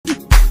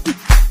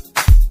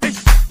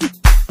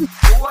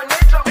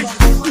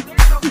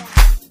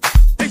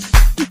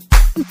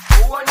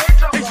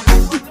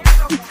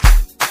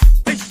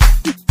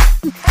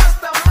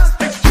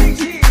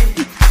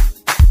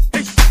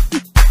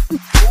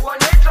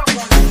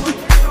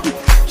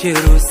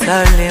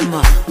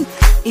Jerusalema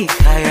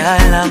ikhaya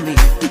lami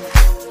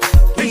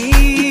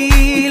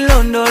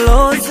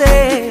ilondoloze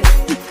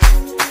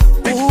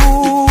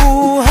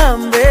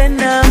uhambe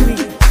nami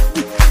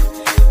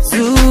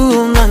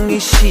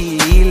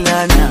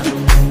zungangishilana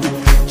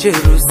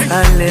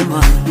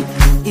Jerusalema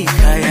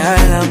ikhaya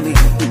lami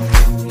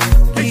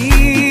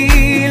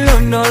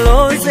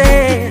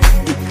ilondoloze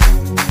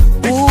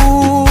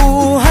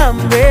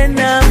uhambe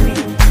nami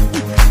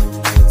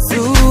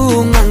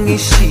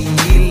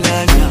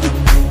zungangishilana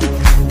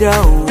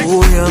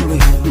dawo yami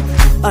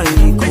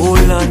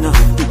ayikholana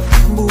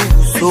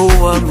buso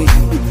wami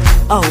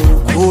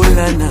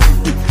awukholana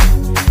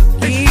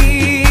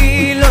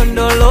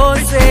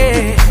ilondoloze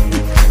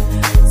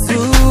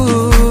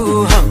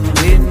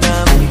zuhambe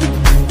nami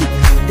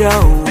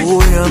dawo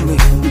yami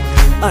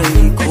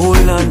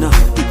ayikholana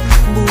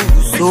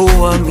buso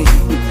wami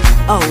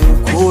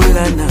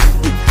awukholana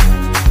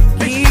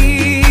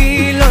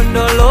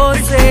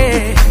ilondoloze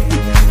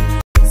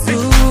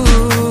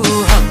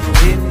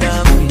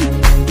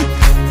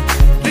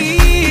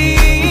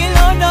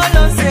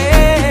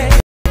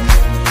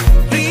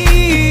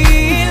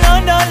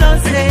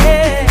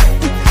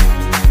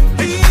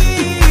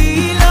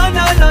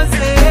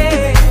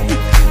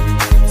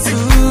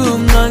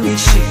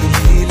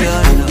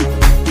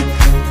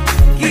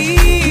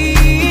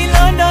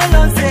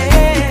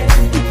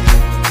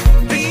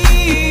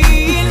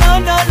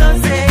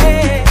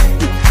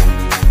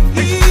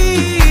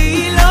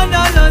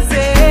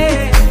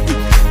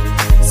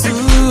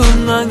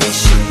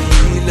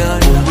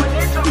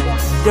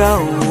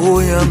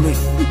dawo yami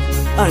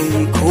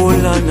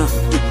ayikholana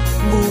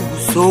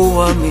buso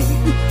wami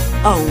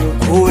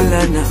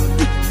awukholana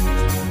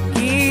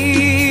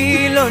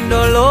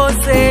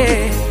ilondoloze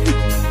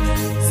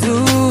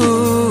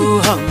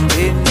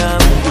zuhambe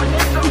nami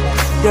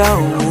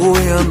dawo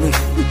yami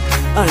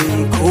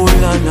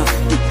ayikholana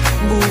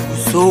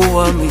buso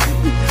wami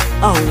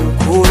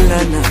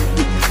awukholana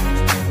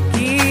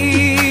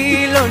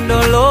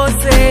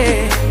ilondoloze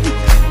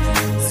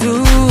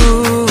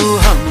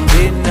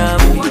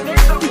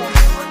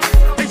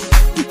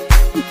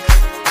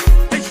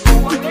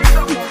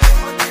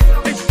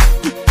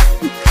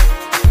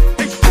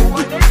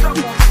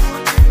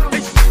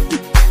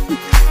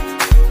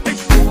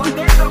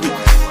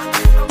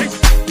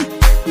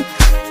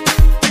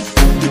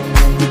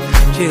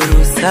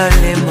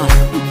Jerusalema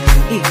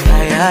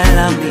ikhaya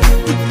lami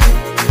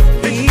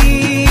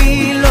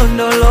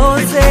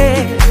ilondoloze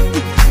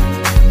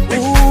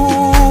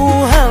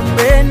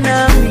uhambe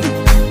nami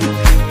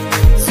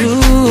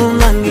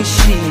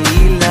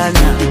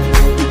zungangishilana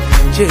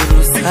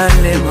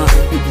Jerusalema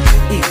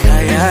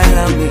ikhaya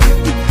lami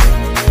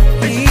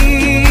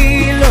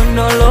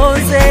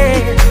ilondoloze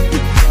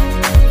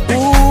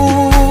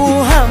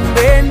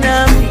uhambe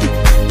nami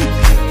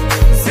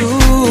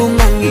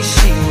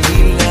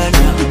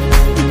zungangishilana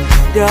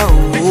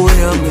dawo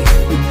yami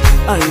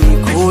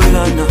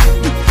ayikholana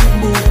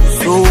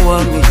buso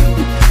wami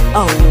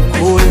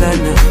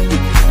awukholana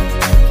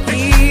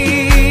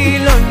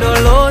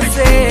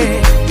ilondoloze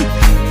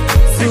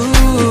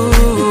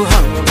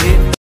zuhambe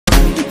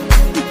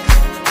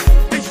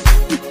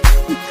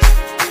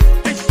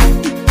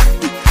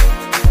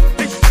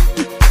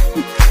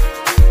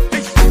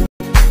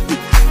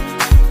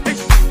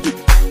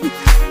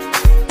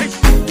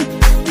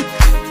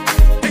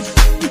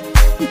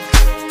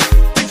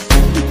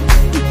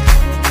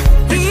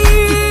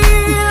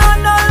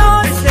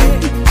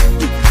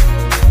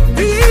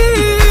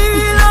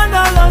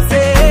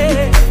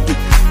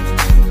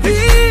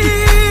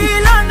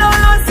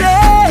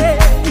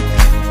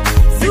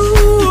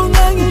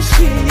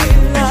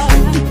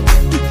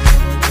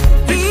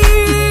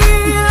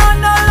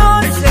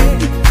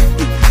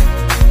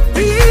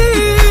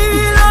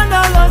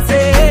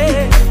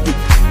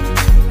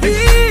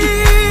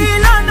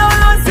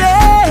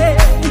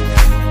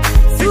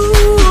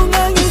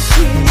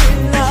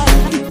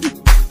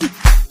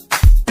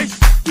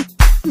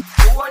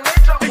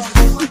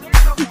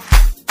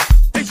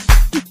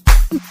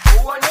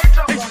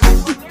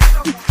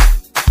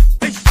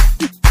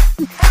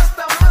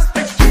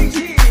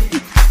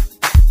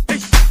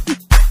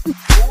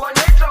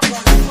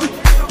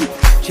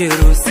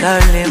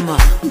Jerusalema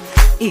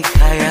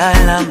ikhaya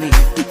lami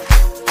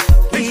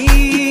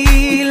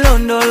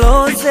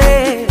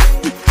ilondoloze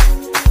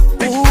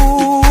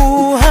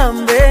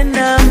uhambe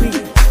nami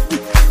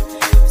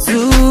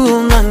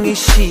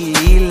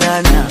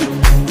zungangishilana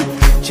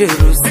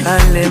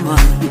Jerusalema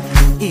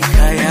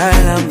ikhaya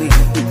lami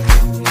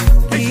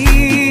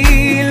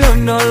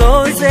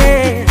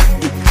ilondoloze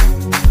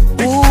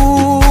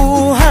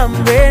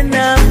uhambe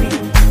nami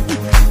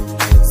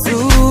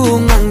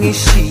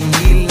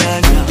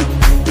zungangishilana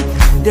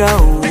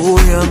dawo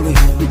yami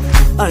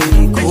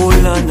ayikholana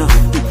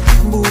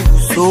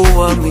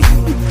wami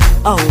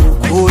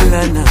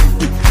awukholana,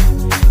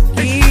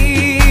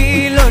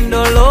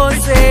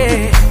 ilondoloze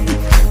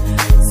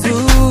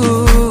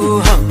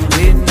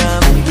zuhambe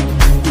nami,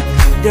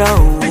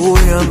 dawo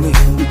yami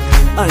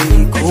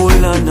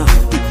ayikholana,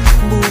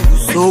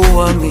 buso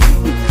wami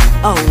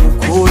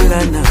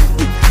awukholana,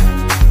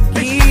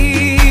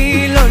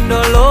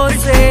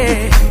 ilondoloze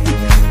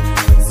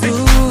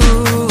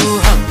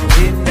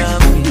zuhambe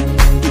nami,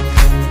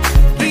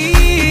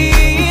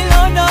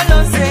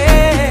 ilondoloze,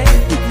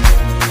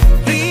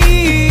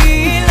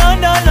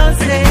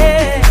 ilondoloze,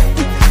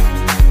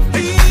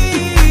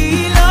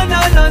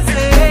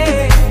 ilondoloze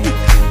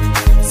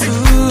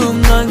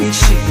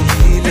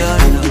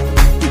zungangishilana,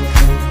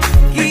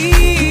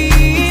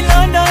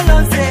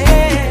 ilondoloze,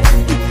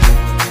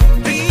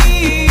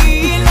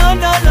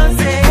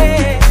 ilondoloze,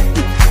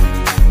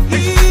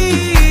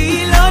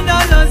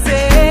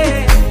 ilondoloze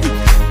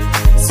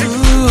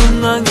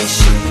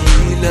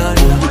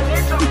zungangishilana,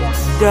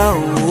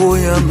 dawo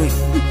yami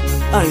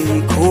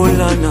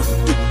ayikholana,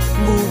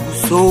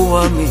 buso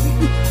wami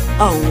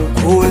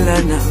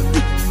awukholana,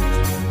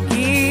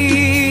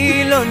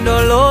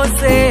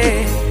 ilondoloze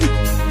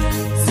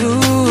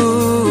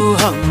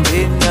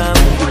zuhambe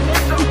nami,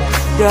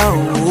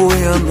 dawo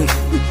yami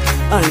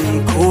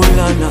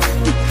ayikholana,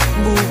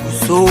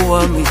 buso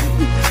wami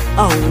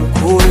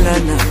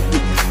awukholana,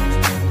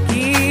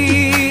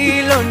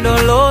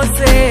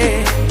 ilondoloze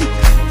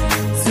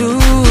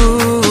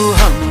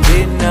zuhambe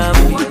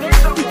nami.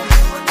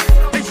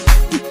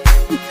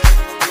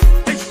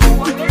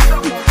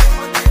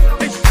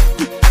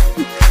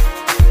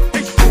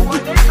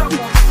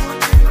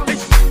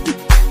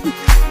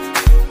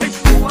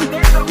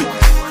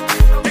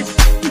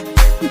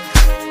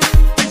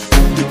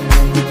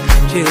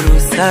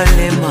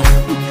 Jerusalema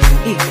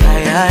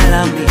ikhaya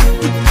lami,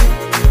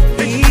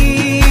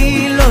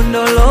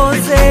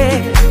 ilondoloze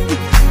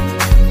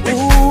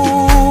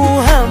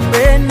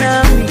uhambe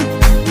nami,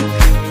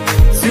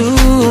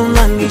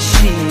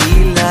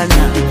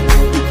 zungangishilana.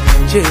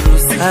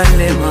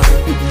 Jerusalema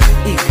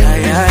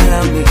ikhaya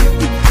lami,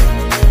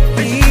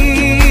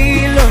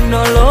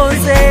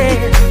 ilondoloze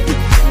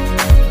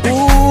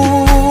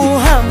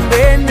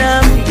uhambe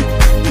nami,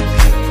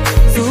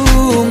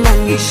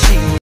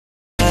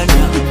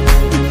 zungangishilana,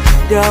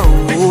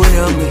 dawo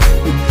yami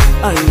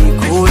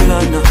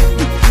ayikholana,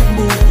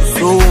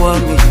 buso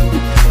wami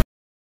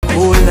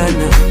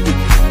kholana,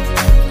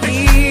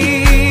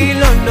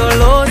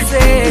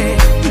 ilondoloze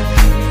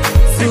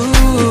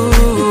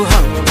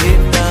zuhambe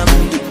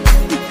nami.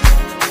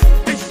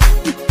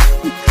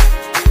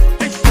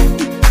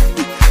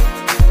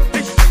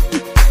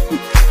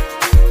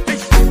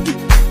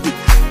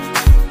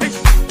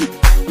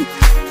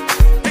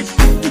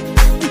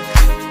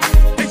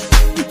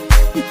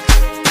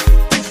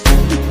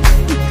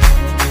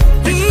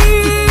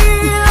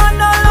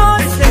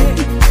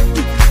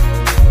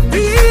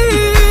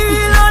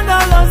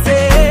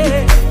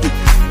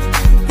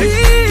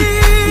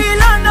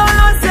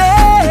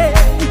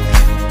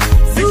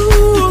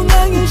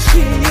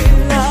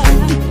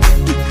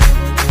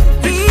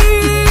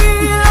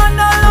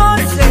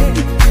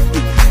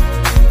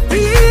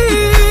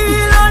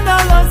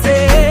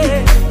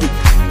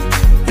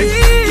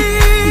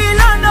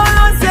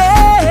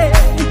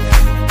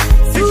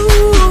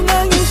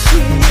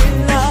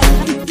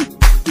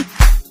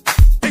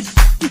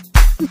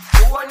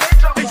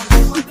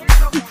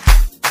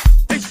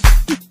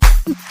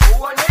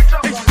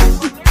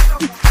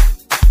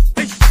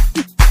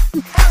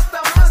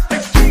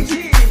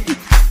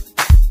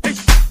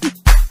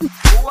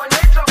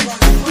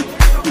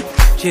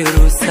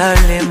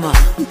 Jerusalema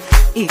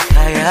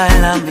ikhaya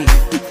lami,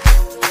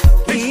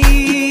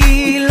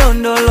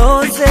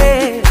 ilondoloze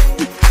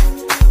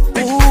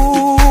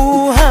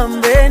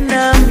uhambe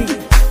nami,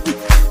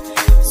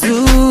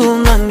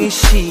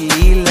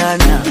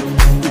 zungangishilana.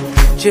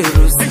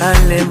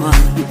 Jerusalema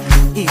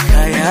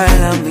ikhaya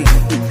lami,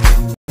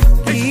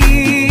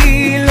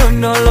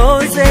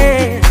 ilondoloze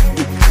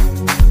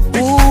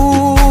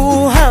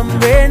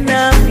uhambe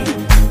nami,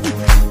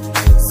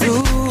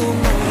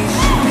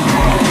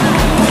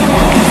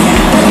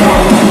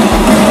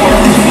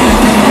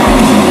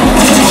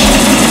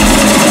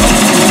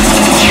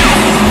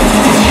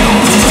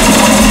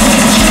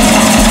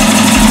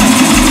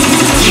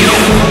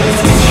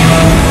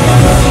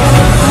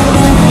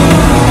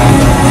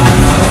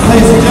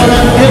 ladies and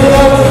gentlemen, give it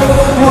up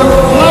for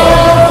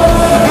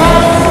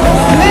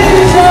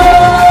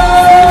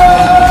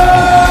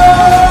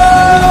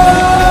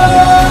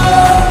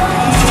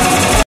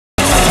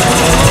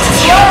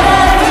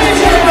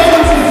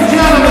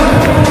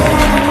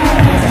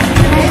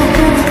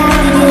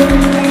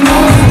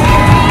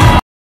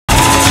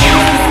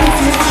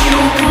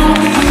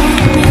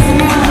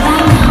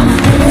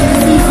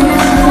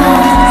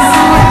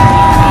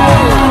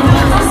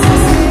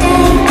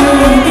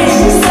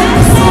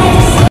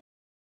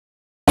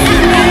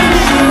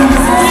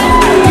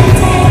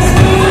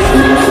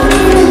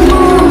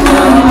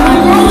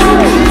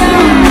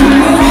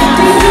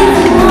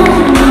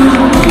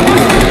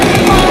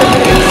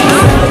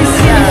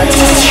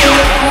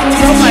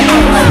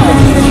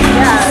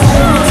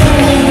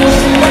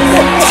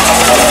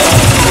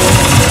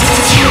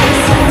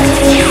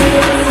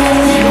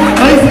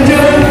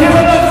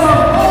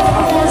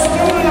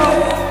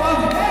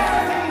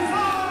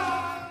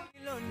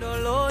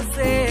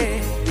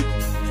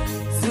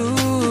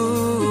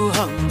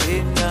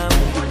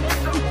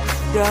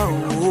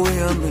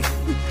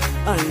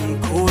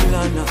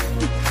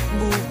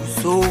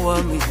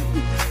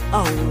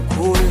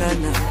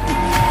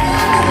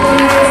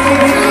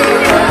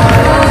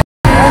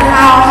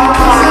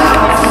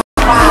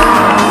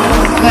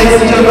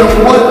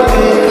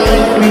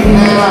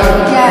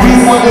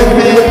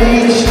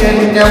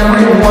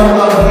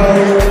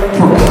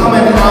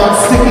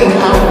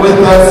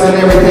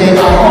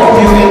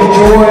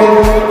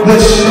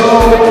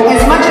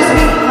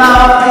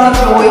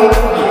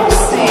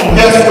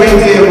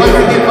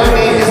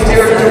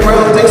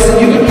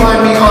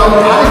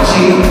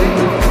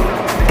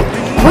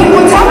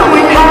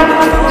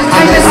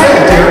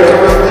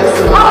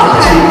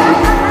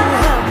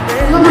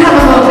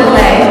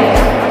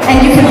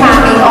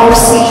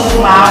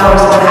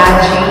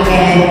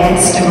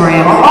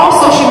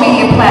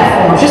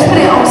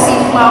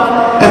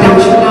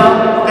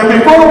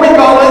before we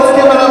go, let's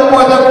give it up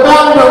for the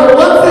founder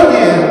once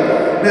again,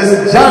 Miss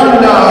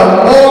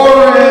Janda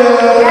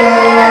Morris.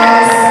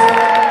 Yes.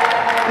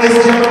 Ladies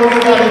and gentlemen,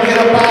 we got to get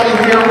up out of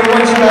here. We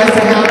want you guys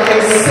to have a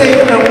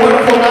safe and